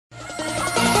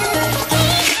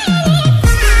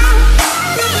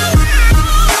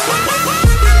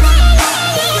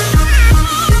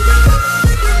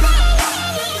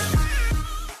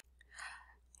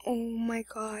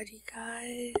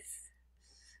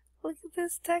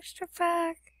this texture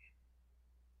pack.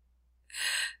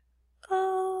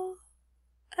 Oh,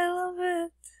 I love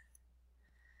it.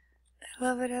 I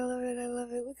love it, I love it, I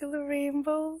love it. Look at the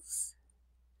rainbows.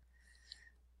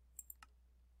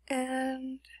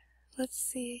 And let's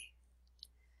see.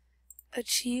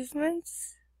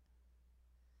 Achievements.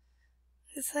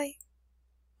 It's like,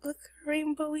 look,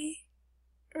 rainbowy,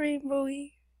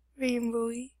 rainbowy,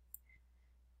 rainbowy.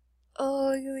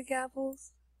 Oh, look at the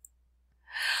apples.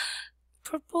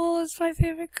 Purple is my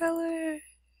favorite color.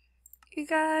 You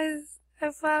guys,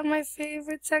 I found my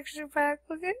favorite texture pack.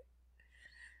 Look at,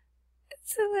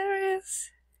 it's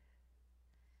hilarious.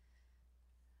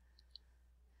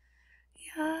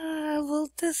 Yeah, well,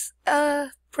 this,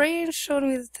 Brain showed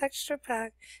me the texture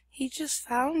pack. He just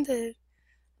found it.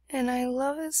 And I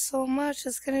love it so much.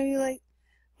 It's gonna be like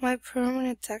my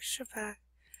permanent texture pack.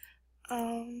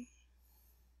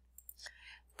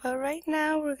 But right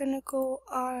now we're gonna go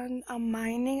on a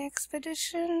mining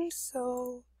expedition,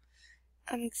 so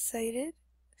I'm excited.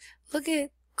 Look at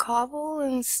cobble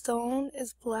and stone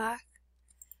is black.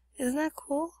 Isn't that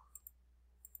cool?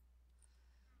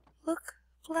 Look,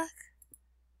 black.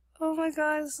 Oh my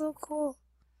god, it's so cool.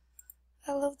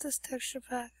 I love this texture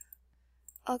pack.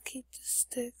 I'll keep the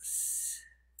sticks.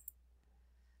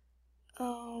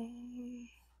 Alright,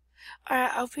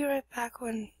 I'll be right back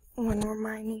when we're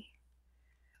mining.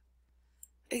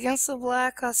 Against the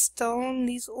black stone,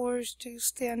 these ores do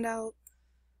stand out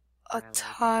a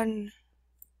ton.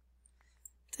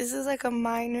 This is like a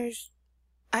miner's...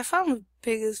 I found the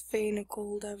biggest vein of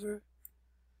gold ever.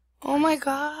 Oh my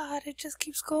god, it just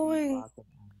keeps going.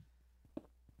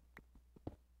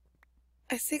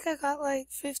 I think I got like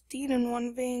 15 in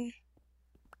one vein.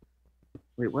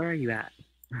 Wait, where are you at?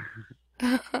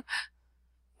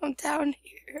 I'm down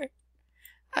here.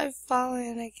 I've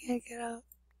fallen, I can't get up.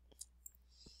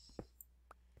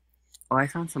 Oh, I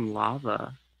found some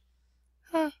lava.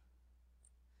 Huh.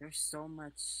 There's so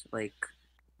much, like,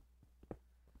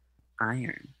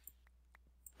 iron.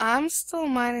 I'm still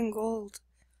mining gold.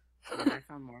 I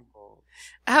found more gold.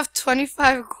 I have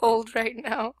 25 gold right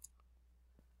now.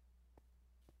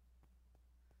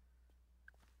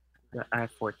 I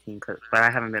have 14, but I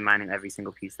haven't been mining every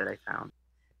single piece that I found.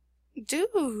 Dude.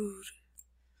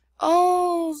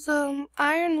 Oh, the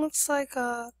iron looks like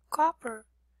a copper.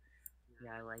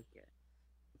 Yeah, I like it.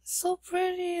 So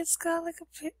pretty. It's got like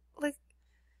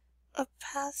a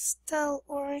pastel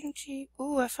orangey.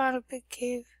 Ooh, I found a big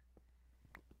cave.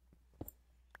 Oh,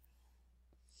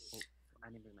 I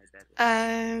didn't bring my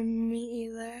bed. Me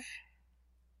either.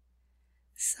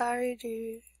 Sorry,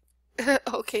 dude.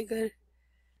 Okay, good.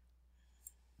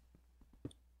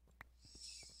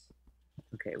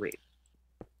 Okay, wait.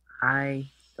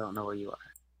 I don't know where you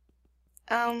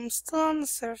are. Still on the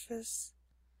surface.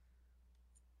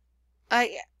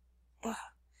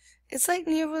 It's like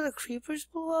near where the creepers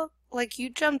blew up. Like you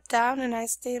jumped down and I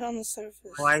stayed on the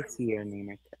surface. Oh, I see your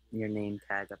name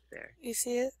tag up there. You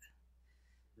see it?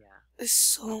 Yeah. There's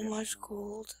so much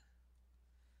gold.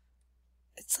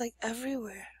 It's like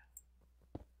everywhere.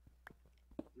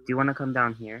 Do you want to come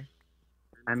down here?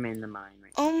 I'm in the mine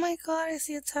right now. Oh my god, I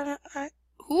see a ton of...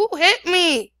 Who hit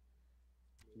me?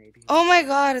 Maybe. Oh my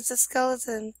god, it's a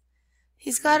skeleton.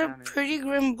 He's got a pretty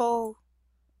grim bow.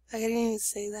 I didn't even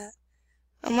say that.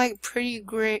 I'm like pretty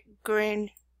grin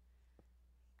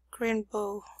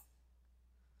bow.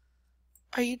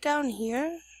 Are you down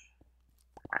here?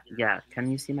 Yeah, can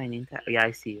you see my name tag? Yeah,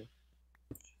 I see you.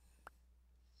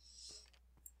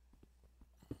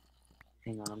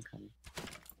 Hang on, I'm coming.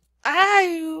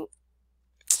 You...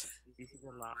 You see the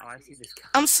oh, I see the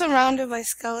skeleton. I'm surrounded by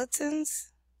skeletons.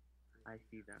 I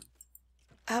see them.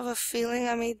 I have a feeling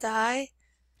I may die.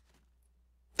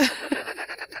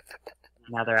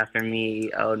 Now they're after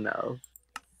me. Oh no.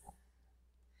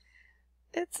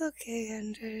 It's okay,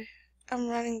 Ender. I'm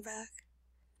running back.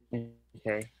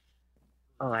 Okay.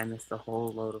 Oh, I missed a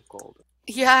whole load of gold.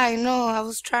 Yeah, I know. I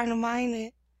was trying to mine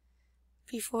it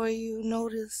before you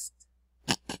noticed.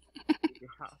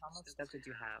 How much stuff did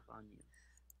you have on you?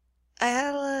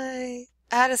 I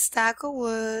had a stack of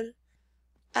wood.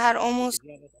 I had almost...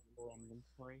 Did you have a full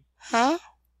inventory? Huh?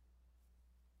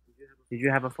 Did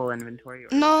you have a full inventory? Or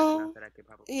No. that I could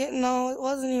probably... Yeah, no, it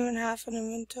wasn't even half an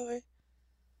inventory.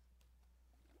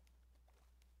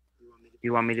 Do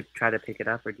you want me to try to pick it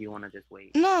up, or do you want to just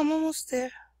wait? No, I'm almost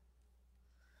there.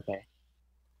 Okay.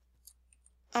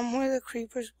 I'm where the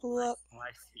creepers blew up. Oh,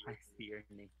 I see your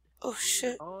name. Oh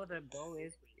shit. Oh, the bow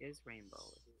is rainbow.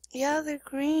 Yeah, they're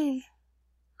green.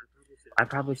 I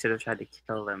probably should have tried to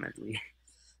kill them at least.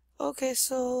 Okay,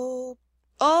 so...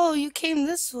 Oh, you came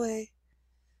this way.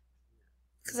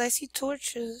 Because I see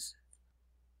torches.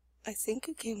 I think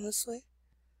you came this way.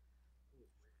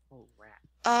 Oh, rat.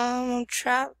 I'm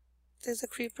trapped. There's a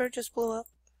creeper, just blew up.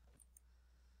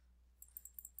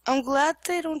 I'm glad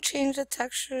they don't change the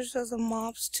textures of the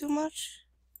mobs too much.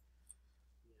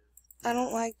 I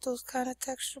don't like those kind of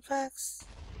texture packs.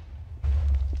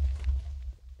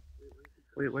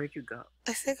 Wait, where'd you go?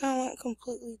 I think I went a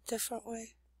completely different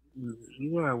way.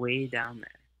 You are way down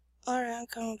there. Alright, I'm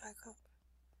coming back up.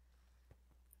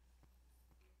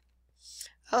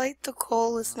 I like the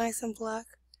coal, it's nice and black.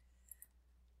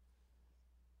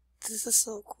 This is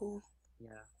so cool.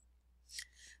 Yeah.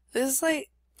 This is like,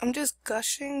 I'm just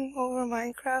gushing over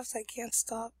Minecraft, I can't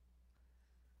stop.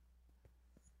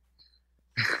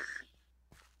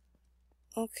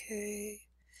 Okay.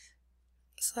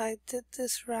 So I did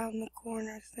this round the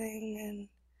corner thing, and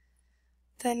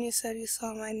then you said you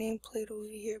saw my nameplate over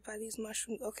here by these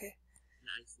mushrooms. Okay.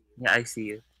 Yeah, I see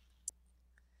you.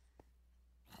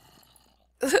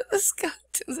 The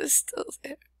skeletons are still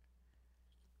there.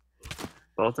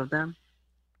 Both of them?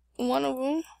 One of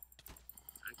them?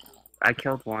 I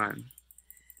killed one.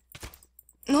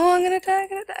 No, I'm gonna die, I'm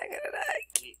gonna die, I'm gonna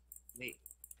die. Wait.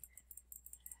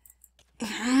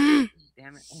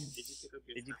 Damn it.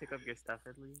 Did you pick up your stuff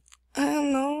at least? I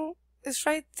don't know. It's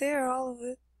right there, all of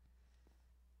it.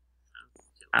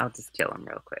 I'll just kill him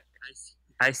real quick.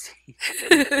 I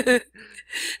see.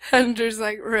 Hunter's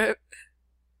like, rip.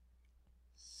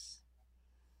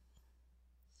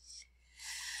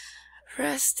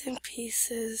 Rest in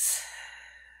pieces.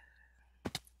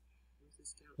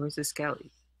 Where's the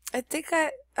skelly? I think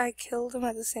I killed him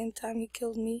at the same time he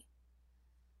killed me.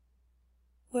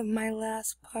 With my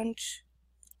last punch.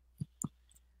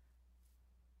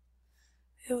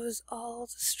 It was all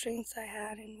the strength I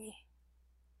had in me.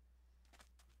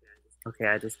 Okay,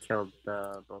 I just killed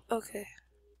the both. Okay.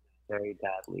 Very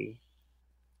badly.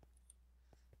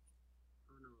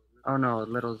 Oh no,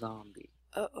 little zombie.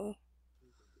 Uh-oh.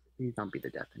 Please don't be the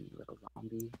death of me, little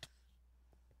zombie.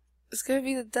 It's gonna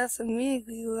be the death of me,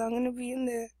 because I'm gonna be in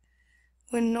there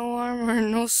with no armor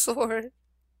and no sword.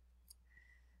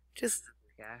 Just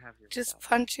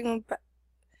punching him back.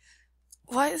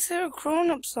 Why is there a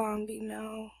grown-up zombie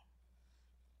now?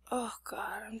 Oh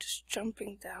god, I'm just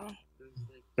jumping down.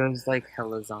 There's like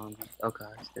hella zombies. Oh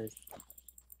gosh, there's...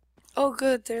 Oh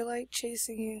good, they're like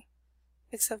chasing you.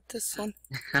 Except this one.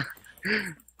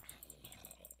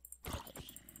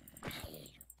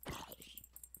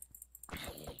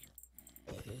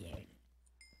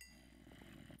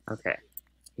 Okay,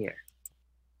 here.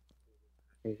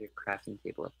 There's your crafting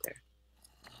table up there.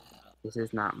 This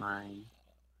is not mine.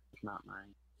 It's not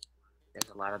mine. There's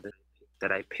a lot of this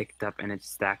that I picked up and it's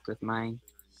stacked with mine.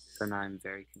 So now I'm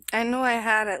very confused. I know I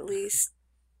had at least...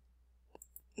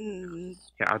 Here,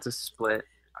 I'll just split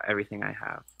everything I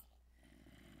have.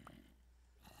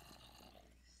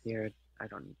 Here, I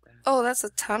don't need that. Oh, that's a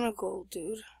ton of gold,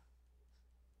 dude.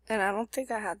 And I don't think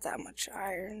I had that much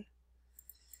iron.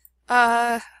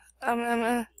 I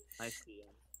see you.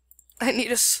 I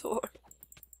need a sword.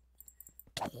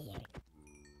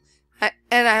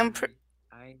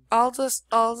 All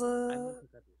the...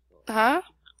 Huh?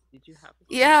 Did you have...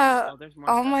 Yeah, Oh,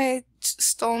 all my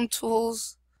stone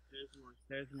tools.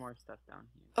 There's more stuff down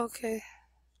here. Okay.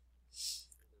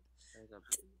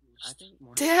 I think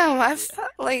more. Damn, I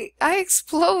felt like I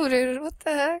exploded. What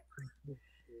the heck?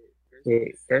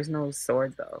 Hey, there's no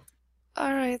sword though.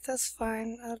 Alright, that's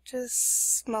fine. I'll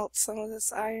just smelt some of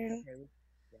this iron.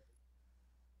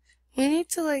 We need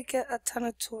to like get a ton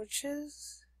of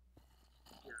torches.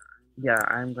 Yeah,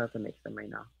 I'm glad to make them right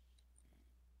now.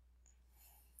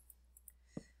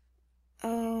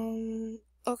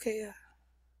 Okay, yeah.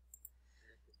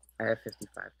 I have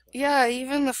 55 torches. Yeah,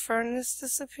 even the furnace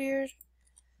disappeared.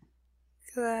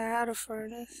 Because I had a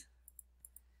furnace.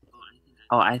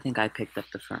 Oh, I think I picked up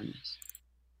the furnace.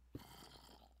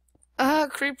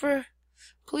 Creeper.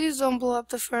 Please don't blow up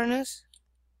the furnace.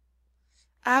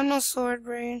 I have no sword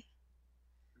brain.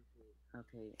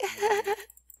 Okay.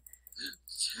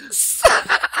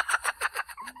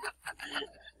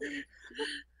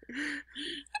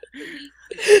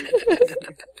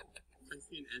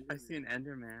 I see an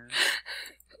Enderman.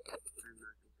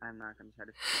 I'm not gonna try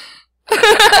to kill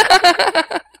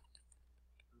him.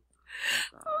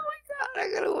 Oh my god,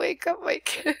 I gotta wake up my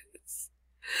kids.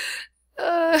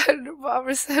 The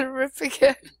bomber said rip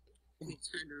again.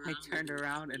 I turned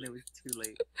around and it was too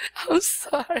late. I'm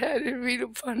sorry, I didn't mean to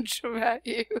punch him at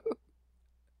you.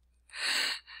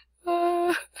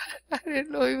 I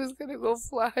didn't know he was gonna go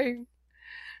flying.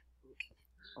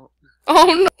 Oh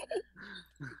no!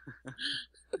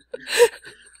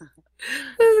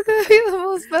 This is gonna be the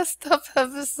most messed up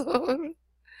episode.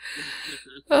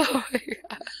 Oh my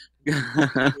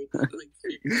god.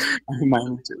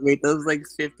 Wait, those like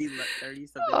 50, 30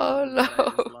 something Oh levels that I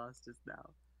just no. lost just now.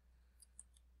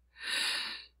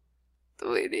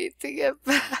 We need to get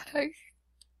back.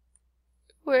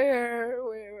 Where?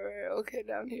 Okay,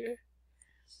 down here.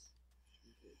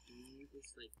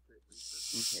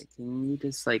 Okay, can you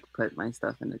just like put my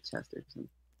stuff in the chest or something?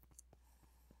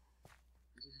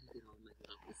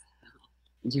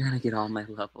 You're gonna get all my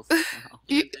levels now.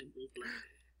 You,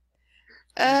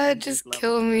 just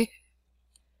kill me.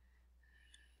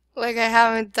 Like I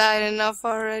haven't died enough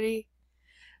already.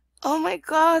 Oh my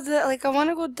god, like I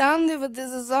want to go down there, but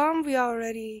there's a zombie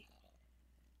already.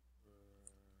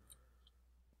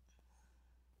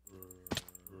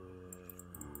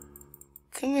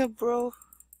 Come here, bro.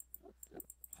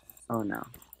 Oh no.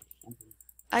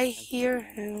 I hear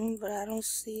him, but I don't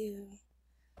see him.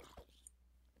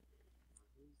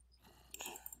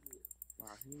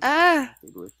 Ah!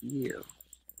 With you.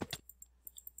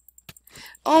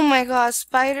 Oh my god,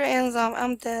 spider and zombie.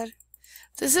 I'm dead.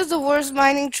 This is the worst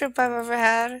mining trip I've ever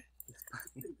had.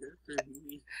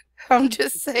 I'm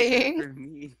just saying. For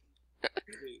me.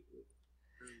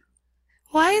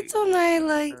 Why don't I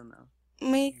like don't know.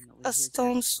 make a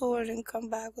stone sword and come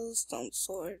back with a stone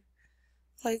sword?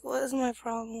 Like, what is my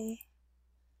problem?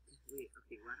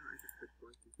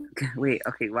 Wait,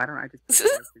 okay, why don't I just put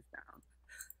horses down?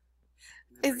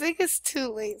 I think it's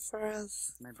too late for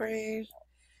us, My brain.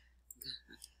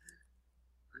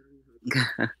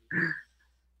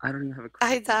 I don't even have a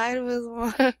I died with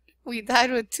one. We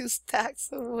died with 2 stacks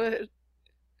of wood.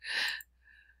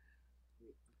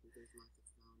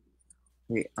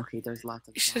 Wait, okay, there's lots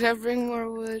of Should I bring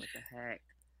more wood? What the heck?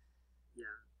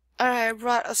 Alright, I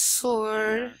brought a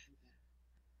sword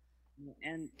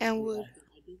Yeah. and wood.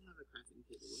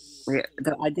 Wait,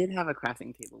 I did have a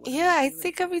crafting table. Yeah, I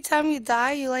think every time you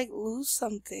die, you like lose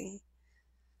something.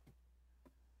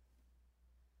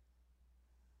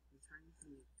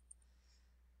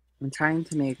 I'm trying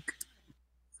to make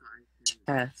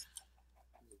chests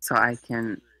so I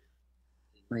can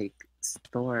like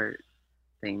store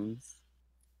things.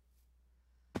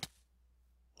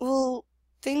 Well,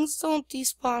 things don't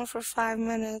despawn for 5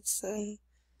 minutes, and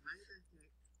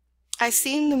I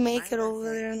seem to make it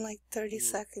over there in like 30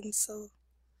 seconds, so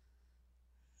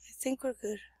I think we're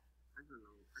good.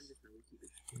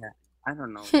 Yeah, I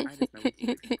don't know. I just know we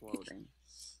keep exploding.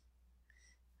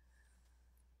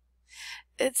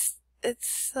 It's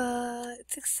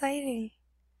exciting.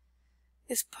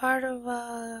 It's part of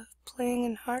playing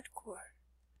in hardcore.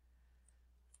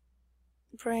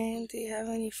 Brain, do you have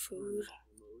any food?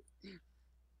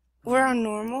 We're on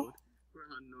normal?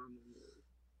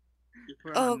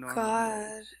 Oh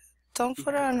god. Don't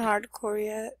put it on hardcore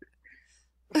yet.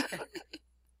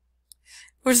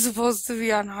 We're supposed to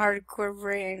be on hardcore,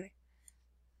 brain.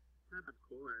 Not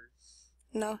hardcore.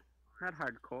 No. Not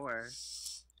hardcore,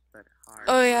 but hard.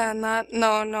 Oh yeah, no,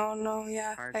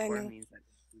 yeah. Hardcore means that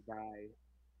you die.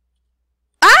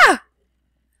 Ah!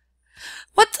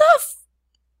 What the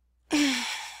f-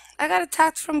 I got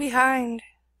attacked from behind.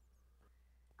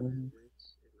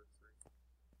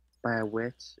 By a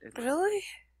witch? Really?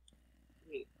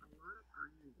 Wait, a lot of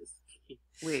iron disappeared.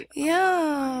 Wait,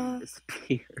 yeah.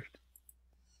 Disappeared.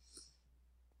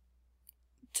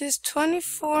 There's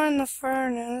 24 in the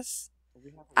furnace.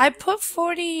 I put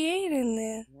 48 in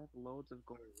there. We have loads of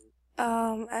gold.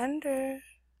 Ender.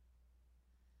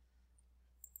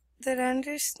 Did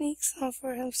Ender sneak some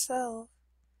for himself?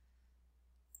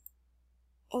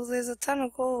 Oh, there's a ton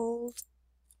of gold.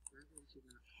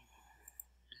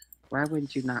 Why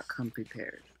wouldn't you not come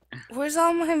prepared? Where's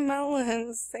all my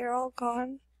melons? They're all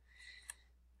gone.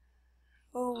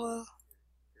 Oh well.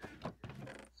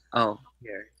 Oh,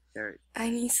 here. I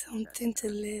need something to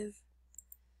live.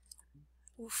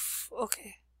 Oof,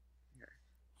 okay.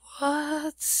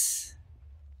 What?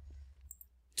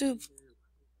 Dude,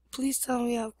 please tell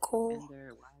me you have coal.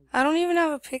 I don't even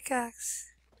have a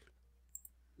pickaxe.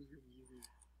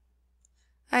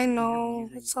 I know,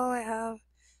 that's all I have.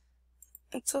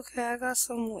 It's okay, I got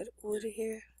some wood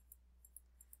here.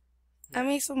 I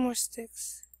made some more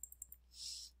sticks.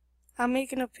 I'm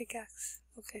making a pickaxe.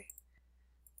 Okay.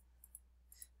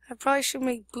 I probably should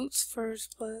make boots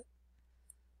first, but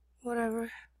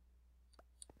whatever.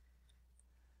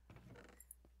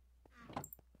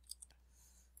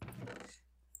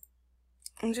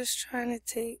 I'm just trying to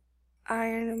take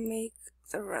iron and make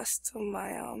the rest of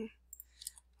my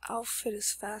outfit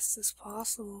as fast as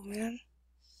possible, man.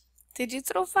 Did you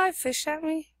throw 5 fish at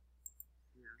me?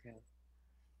 Okay.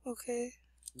 Okay.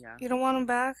 Yeah. You don't want them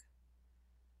back?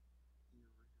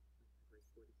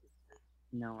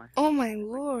 No, I have Oh my like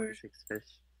lord. 6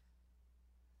 fish.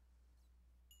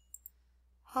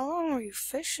 How long were you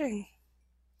fishing?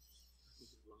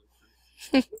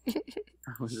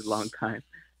 That was a long time.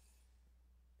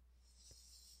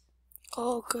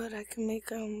 Oh good, I can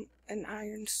make an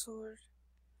iron sword.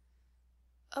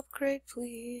 Upgrade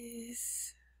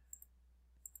please.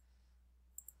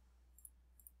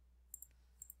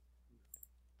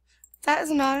 That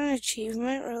is not an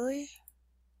achievement, really?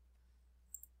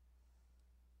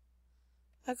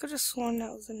 I could have sworn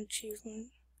that was an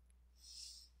achievement.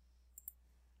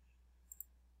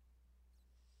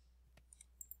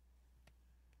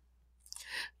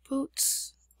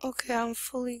 Boots. Okay, I'm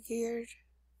fully geared.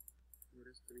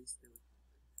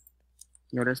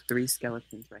 There's 3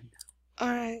 skeletons right now.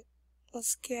 Alright,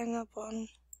 let's gang up on them.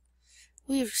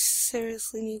 We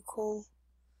seriously need coal.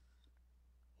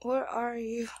 Where are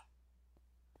you?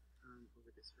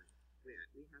 Over this way.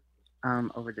 We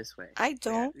have over this way. I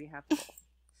don't. We have coal.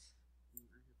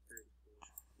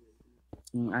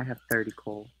 I have 30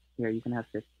 coal. Here, you can have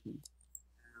 15.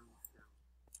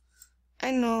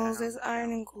 I know, there's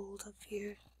iron and gold up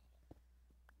here.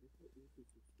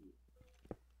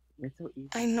 It's so easy.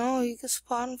 I know, you can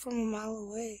spot them from a mile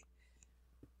away.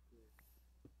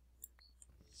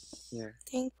 Here.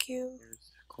 Thank you.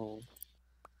 There's coal.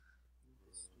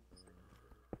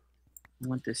 I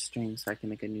want this string so I can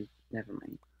make a new... Never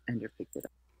mind. Ender picked it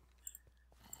up.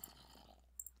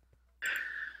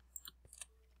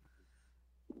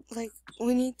 Like,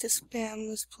 we need to spam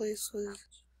this place with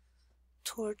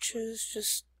torches.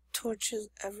 Just torches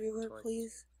everywhere,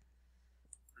 please.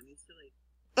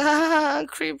 Ah,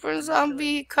 creeper and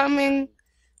zombie coming.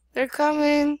 They're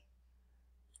coming.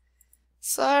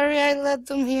 Sorry I led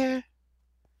them here.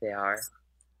 They are.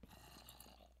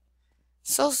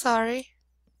 So sorry.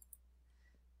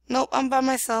 Nope, I'm by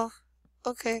myself.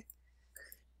 Okay.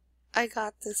 I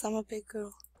got this. I'm a big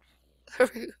girl.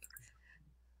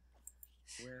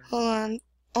 Hold on.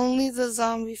 Only the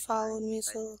zombie followed me,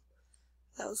 so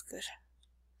that was good.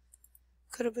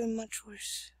 Could have been much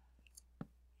worse.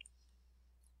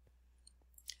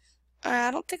 Alright,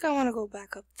 I don't think I want to go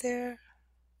back up there.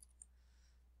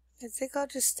 I think I'll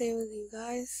just stay with you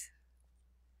guys.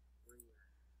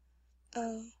 Where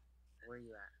are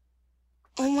you at?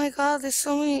 Oh my god, there's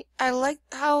so many. I like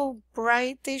how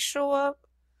bright they show up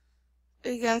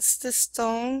against the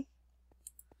stone.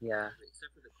 Yeah.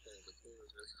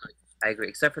 I agree,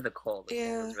 except for the coal. The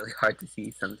coal is really hard to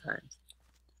see sometimes.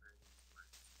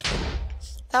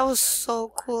 That was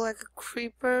so cool. Like a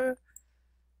creeper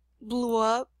blew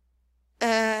up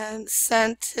and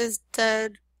sent his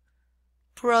dead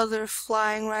brother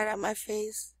flying right at my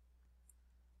face.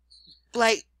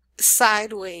 Like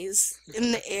sideways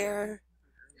in the air.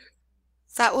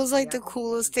 That was like the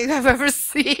coolest thing I've ever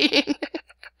seen.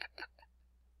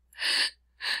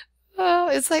 Oh,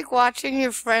 it's like watching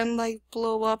your friend like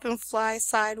blow up and fly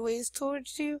sideways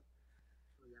towards you.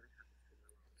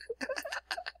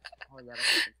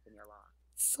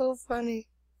 So funny.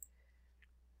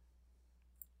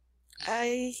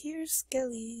 I hear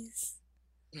skellies.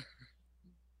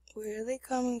 Where are they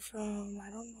coming from? I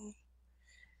don't know.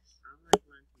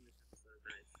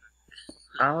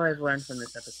 All I've learned from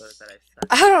this episode is that I suck.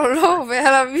 I don't know,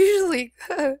 man. I'm usually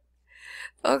good.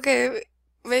 Okay,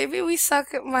 maybe we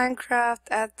suck at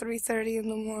Minecraft at 3:30 in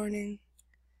the morning.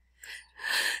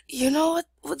 You know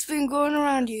what's been going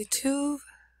around YouTube?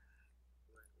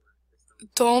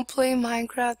 Don't play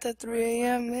Minecraft at 3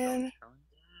 a.m., man.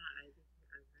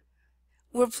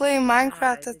 We're playing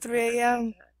Minecraft at 3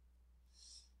 a.m.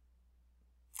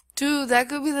 Dude, that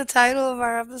could be the title of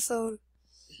our episode.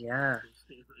 Yeah.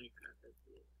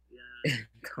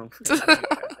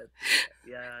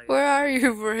 Where are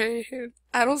you, Brain?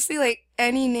 I don't see like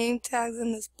any name tags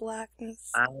in this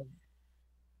blackness. I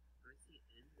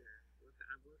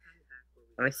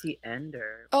see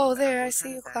Ender. Oh, there, I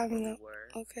see you climbing up.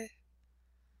 Okay.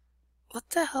 What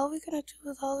the hell are we gonna do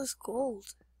with all this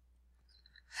gold?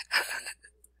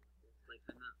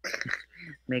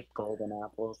 Make golden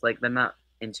apples. Like, they're not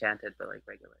enchanted, but like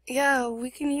regular. Yeah,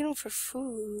 we can eat them for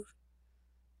food.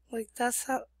 Like, that's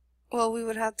how... Well, we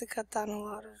would have to cut down a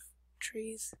lot of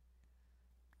trees.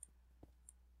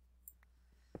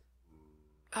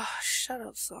 Oh, shut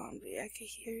up, zombie. I could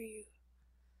hear you.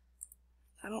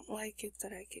 I don't like it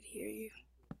that I could hear you.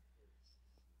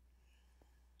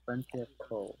 Plenty of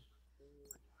coal.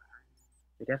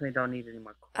 We definitely don't need any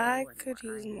more coal. I could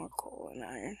use more coal and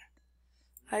iron.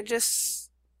 I just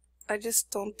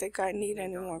don't think I need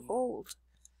any more gold.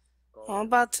 I'm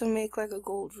about to make like a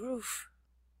gold roof.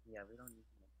 Yeah, we don't need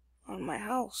on my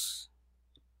house.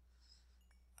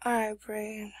 Alright,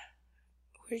 Brian.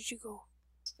 Where'd you go?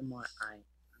 some more iron.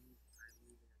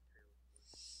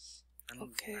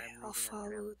 Okay, I'll follow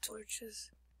the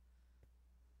torches.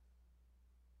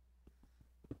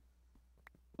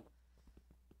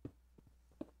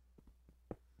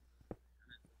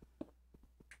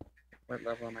 What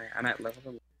level am I? I'm at level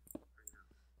 11.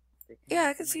 Yeah,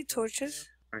 I can see torches.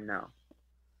 Or no?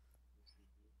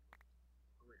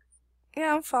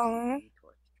 Yeah, I'm following.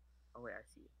 Oh wait, I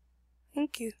see you.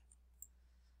 Thank you.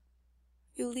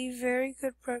 You leave very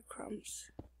good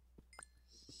breadcrumbs.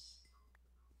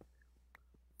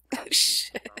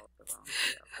 Shit.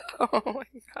 Oh my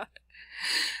god.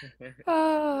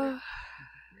 Oh,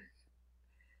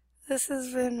 this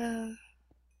has been a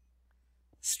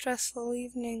stressful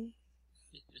evening.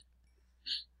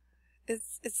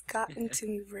 It's gotten to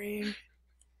me, brain.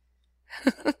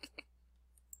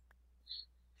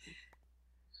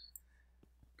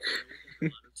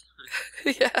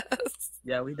 Yes.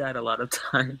 Yeah, we died a lot of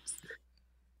times.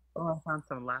 Oh, I found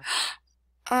some last.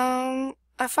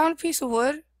 I found a piece of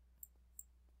wood.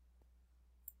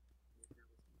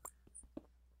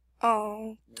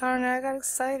 Oh, darn it, I got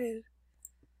excited.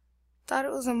 Thought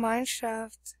it was a mine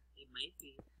shaft. It might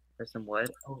be. For some wood?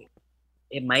 Oh,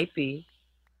 it might be.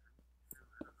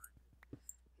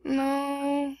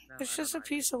 No, it's just a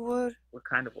piece of wood. What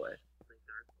kind of wood?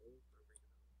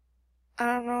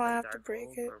 I don't know, I Like have to dark break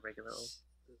oak it. or regular oak?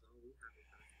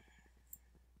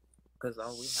 Because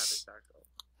all we have is dark oak.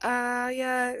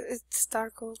 Yeah, it's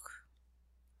dark oak.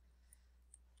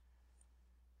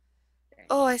 Dang.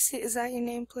 Oh, I see. Is that your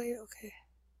nameplate? Okay.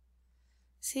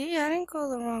 See, I didn't go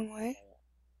the wrong way.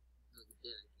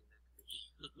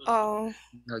 Oh,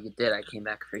 No, you did. I came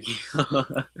back for you.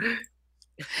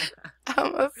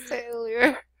 I'm a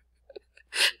failure.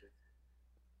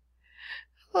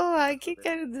 Oh, I keep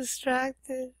getting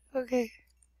distracted. Okay.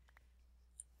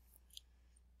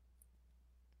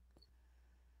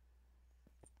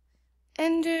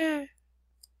 Ender.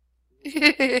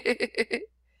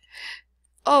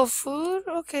 Oh, food?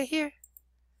 Okay, here.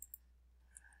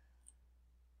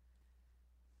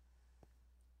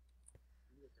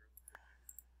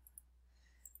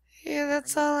 Yeah,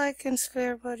 that's all I can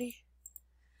spare, buddy.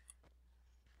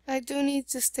 I do need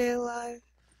to stay alive.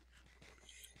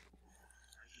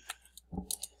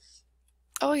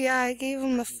 Oh yeah, I gave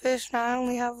him the fish. Now I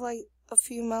only have like a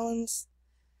few melons.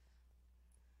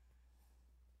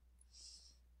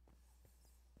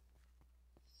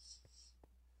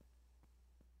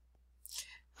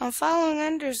 I'm following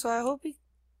Ender, so I hope he,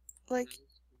 like...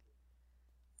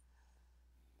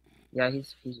 Yeah,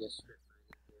 he's just...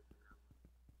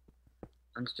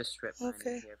 I'm just strip mining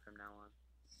here from now on.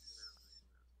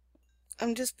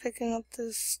 I'm just picking up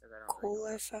this coal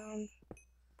I found.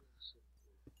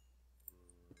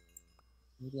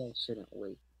 Maybe I shouldn't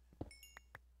wait.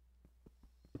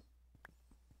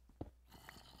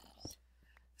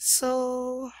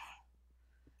 So,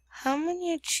 how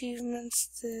many achievements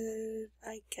did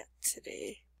I get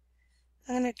today?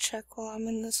 I'm gonna check while I'm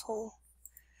in this hole.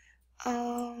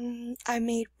 I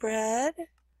made bread.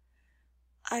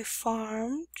 I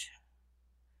farmed.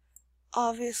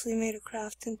 Obviously made a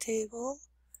crafting table.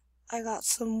 I got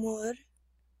some wood.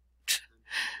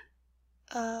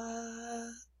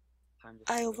 I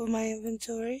opened my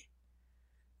inventory.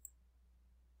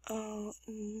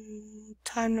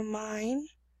 Time to mine.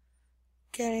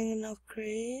 Getting an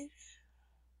upgrade.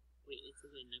 Wait, it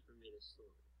says I never made a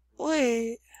sword.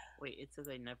 Wait, it says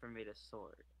I never made a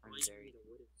sword. I'm very...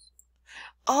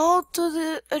 Oh, do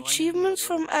the achievements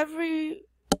from every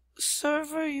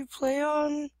server you play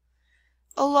on,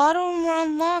 a lot of them are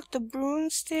unlocked. The brewing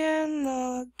stand,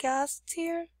 the gas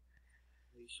tier.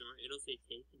 Are you sure? It'll say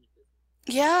taken if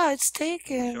it's... Yeah, it's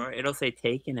taken. Sure, it'll say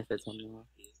taken if it's unlocked.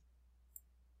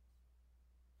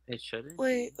 It shouldn't?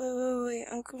 Wait,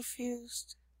 I'm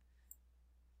confused.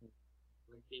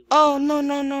 Oh, no.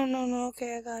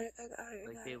 Okay, I got it.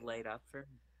 Like they light up for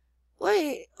me?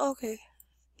 Wait, okay.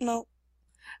 No.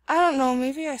 I don't know,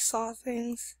 maybe I saw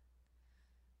things.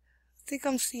 I think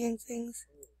I'm seeing things.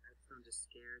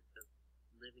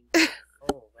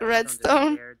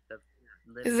 Redstone?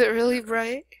 Is it really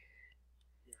bright?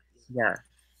 Yeah.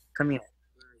 Come here.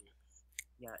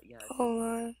 Yeah. Hold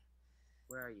on.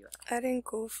 Where are you at? I didn't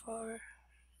go far.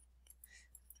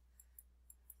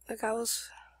 Like I was...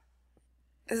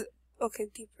 Okay,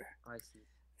 deeper. Oh, I see.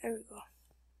 There we go.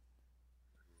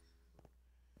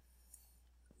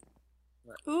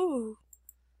 What? Ooh.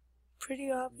 Pretty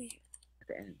obby. At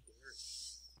the end.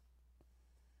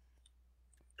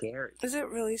 Scary. Is it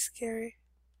really scary?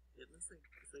 It looks like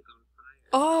it's like on fire.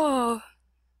 Oh!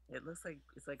 It looks like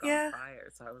it's like Yeah. on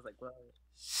fire, so I was like, well...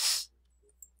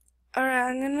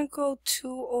 Alright, I'm gonna go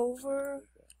 2 over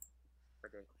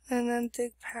and then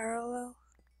dig parallel.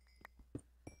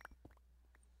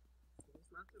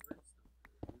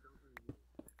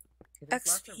 There's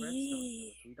lots of redstone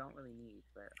XP. we don't really need,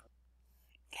 but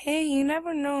Hey, you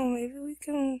never know. Maybe we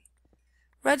can.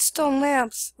 Redstone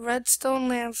lamps,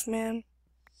 man.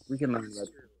 we can learn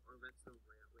redstone.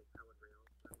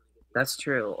 That's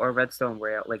true. Or redstone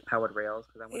rail, like powered rails,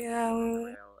 because I want to Yeah.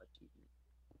 rail achievement.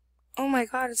 Oh my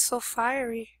god, it's so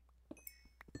fiery.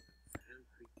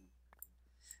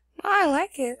 Oh, I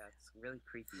like it. Yeah, it's really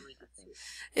creepy, I think.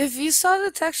 If you saw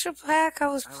the texture pack I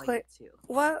was I like playing. it too.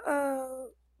 What,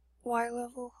 Y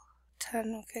level?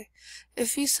 10, okay.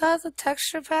 If you saw the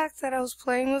texture pack that I was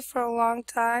playing with for a long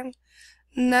time,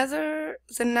 the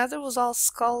nether was all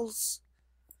skulls.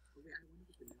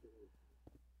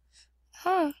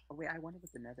 Huh. Oh wait, I wonder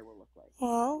what the nether will look like.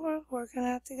 Well, we're gonna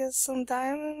have to get some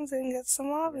diamonds and get some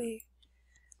obby.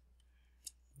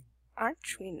 Aren't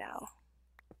we now?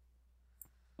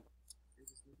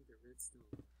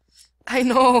 I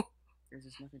know. There's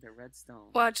just nothing but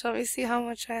redstone. Watch, let me see how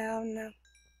much I have now.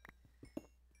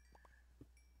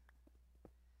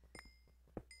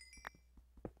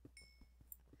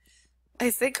 I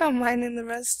think I'm mining the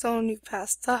redstone you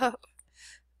passed up.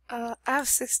 I have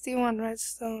 61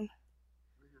 redstone.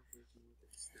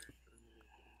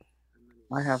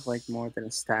 I have like more than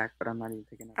a stack, but I'm not even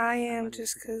picking up. I am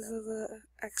just because of the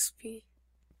XP.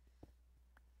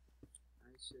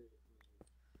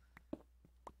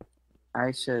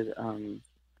 I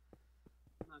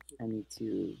need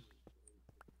to.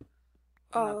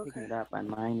 I'm not picking it up. I'm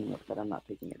mining it, but I'm not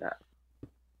picking it up.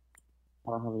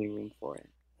 I don't have any room for it.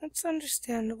 That's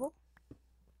understandable.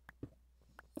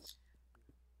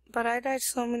 But I died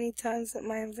so many times that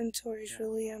my inventory is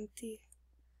really empty.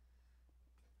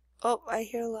 Oh, I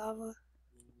hear lava.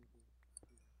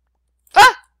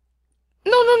 Ah!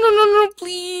 No,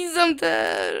 please, I'm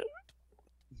dead.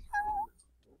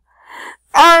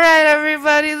 Alright,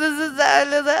 everybody, this is the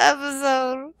end of the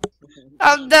episode.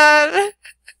 I'm done.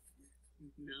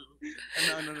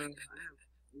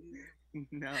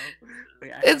 No.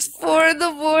 Wait, It's 4 in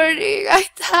the morning. I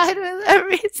died with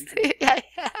everything I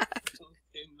had.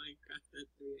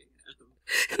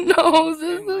 No,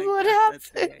 this is what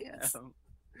happens.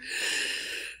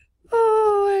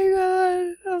 Oh my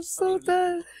god, I'm so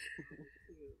done.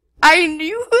 I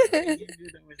knew it.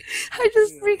 I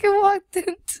just freaking walked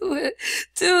into it.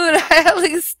 Dude, I had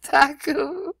like a stack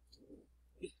of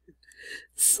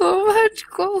so much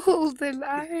gold and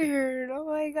iron. Oh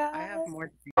my god. I have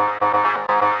more.